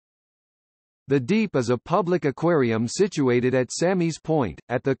The Deep is a public aquarium situated at Sammy's Point,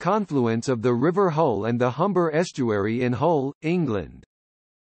 at the confluence of the River Hull and the Humber Estuary in Hull, England.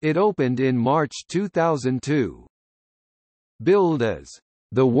 It opened in March 2002. Billed as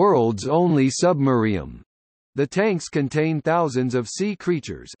the world's only submarium, the tanks contain thousands of sea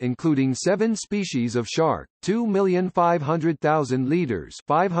creatures including 7 species of shark, 2,500,000 liters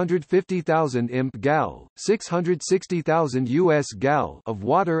 550,000 imp gal, 660,000 US gal of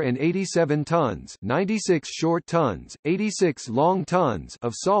water and 87 tons 96 short tons, 86 long tons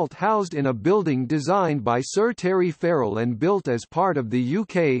of salt housed in a building designed by Sir Terry Farrell and built as part of the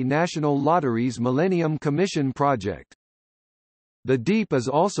UK National Lottery's Millennium Commission project. The Deep is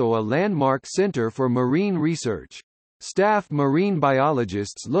also a landmark centre for marine research. Staff marine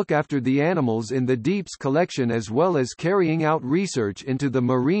biologists look after the animals in the Deep's collection as well as carrying out research into the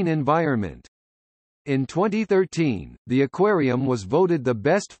marine environment. In 2013, the aquarium was voted the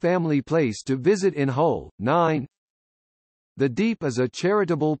best family place to visit in Hull. 9. The Deep is a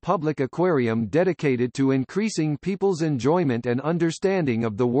charitable public aquarium dedicated to increasing people's enjoyment and understanding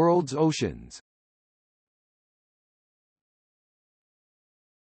of the world's oceans.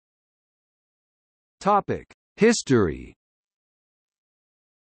 History.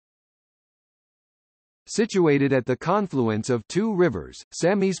 Situated at the confluence of 2 rivers,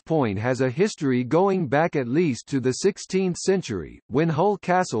 Sammy's Point has a history going back at least to the 16th century, when Hull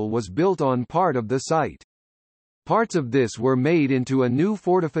Castle was built on part of the site. Parts of this were made into a new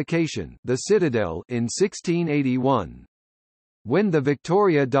fortification, the Citadel, in 1681. When the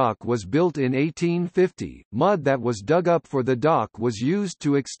Victoria Dock was built in 1850, mud that was dug up for the dock was used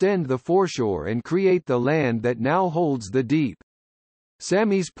to extend the foreshore and create the land that now holds the Deep.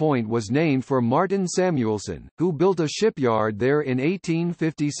 Sammy's Point was named for Martin Samuelson, who built a shipyard there in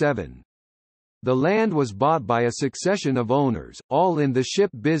 1857. The land was bought by a succession of owners, all in the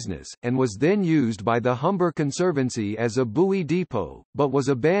ship business, and was then used by the Humber Conservancy as a buoy depot, but was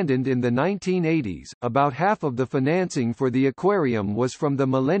abandoned in the 1980s. About half of the financing for the aquarium was from the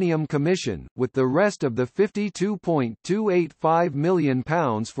Millennium Commission, with the rest of the £52.285 million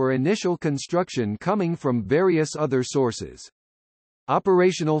for initial construction coming from various other sources.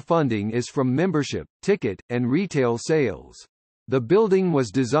 Operational funding is from membership, ticket, and retail sales. The building was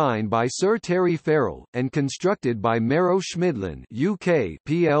designed by Sir Terry Farrell, and constructed by Merrow Schmidlin UK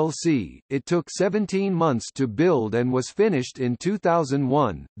plc. It took 17 months to build and was finished in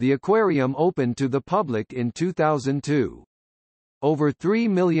 2001. The aquarium opened to the public in 2002. Over 3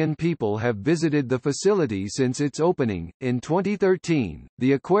 million people have visited the facility since its opening. In 2013,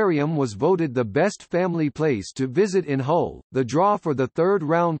 the aquarium was voted the best family place to visit in Hull. The draw for the third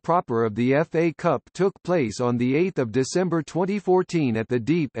round proper of the FA Cup took place on 8 December 2014 at the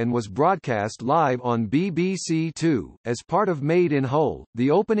Deep and was broadcast live on BBC Two. As part of Made in Hull,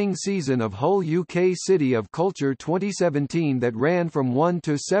 the opening season of Hull UK City of Culture 2017 that ran from 1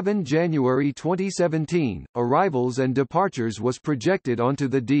 to 7 January 2017, arrivals and departures was projected onto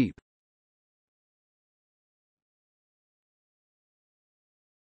the Deep.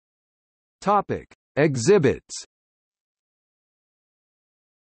 Topic: Exhibits.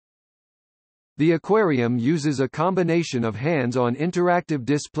 The aquarium uses a combination of hands-on interactive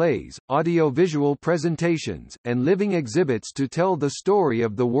displays, audio-visual presentations, and living exhibits to tell the story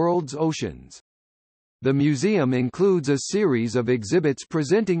of the world's oceans. The museum includes a series of exhibits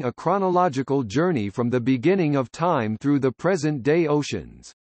presenting a chronological journey from the beginning of time through the present-day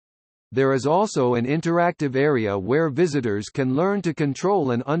oceans. There is also an interactive area where visitors can learn to control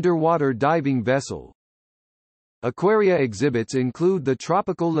an underwater diving vessel. Aquaria exhibits include the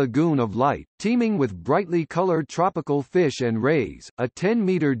Tropical Lagoon of Light, teeming with brightly colored tropical fish and rays, a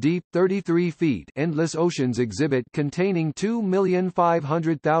 10-meter deep 33 feet endless oceans exhibit containing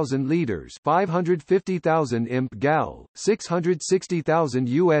 2,500,000 liters 550,000 imp gal, 660,000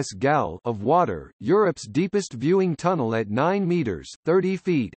 US gal of water, Europe's deepest viewing tunnel at 9 meters 30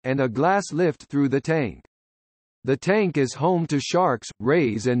 feet, and a glass lift through the tank. The tank is home to sharks,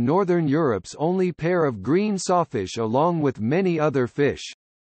 rays and Northern Europe's only pair of green sawfish along with many other fish.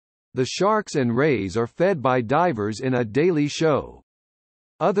 The sharks and rays are fed by divers in a daily show.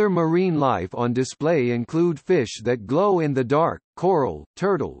 Other marine life on display include fish that glow in the dark, coral,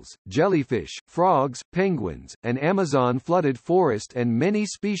 turtles, jellyfish, frogs, penguins, an Amazon flooded forest and many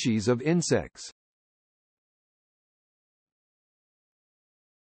species of insects.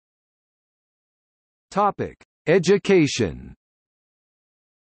 Topic: Education.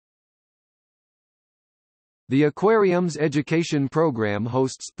 The aquarium's education program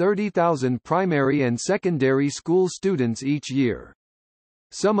hosts 30,000 primary and secondary school students each year.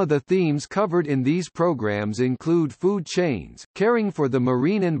 Some of the themes covered in these programs include food chains, caring for the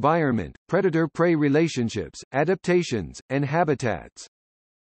marine environment, predator-prey relationships, adaptations, and habitats.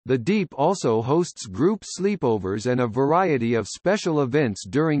 The Deep also hosts group sleepovers and a variety of special events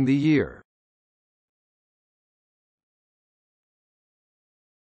during the year.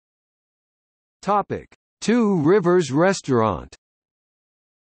 Topic: Two Rivers Restaurant.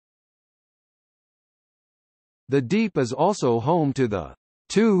 The Deep is also home to the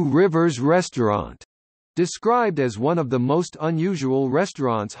Two Rivers Restaurant, described as one of the most unusual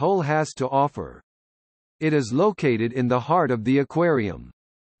restaurants Hull has to offer. It is located in the heart of the aquarium.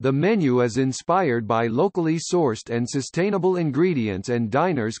 The menu is inspired by locally sourced and sustainable ingredients, and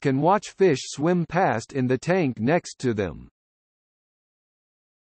diners can watch fish swim past in the tank next to them.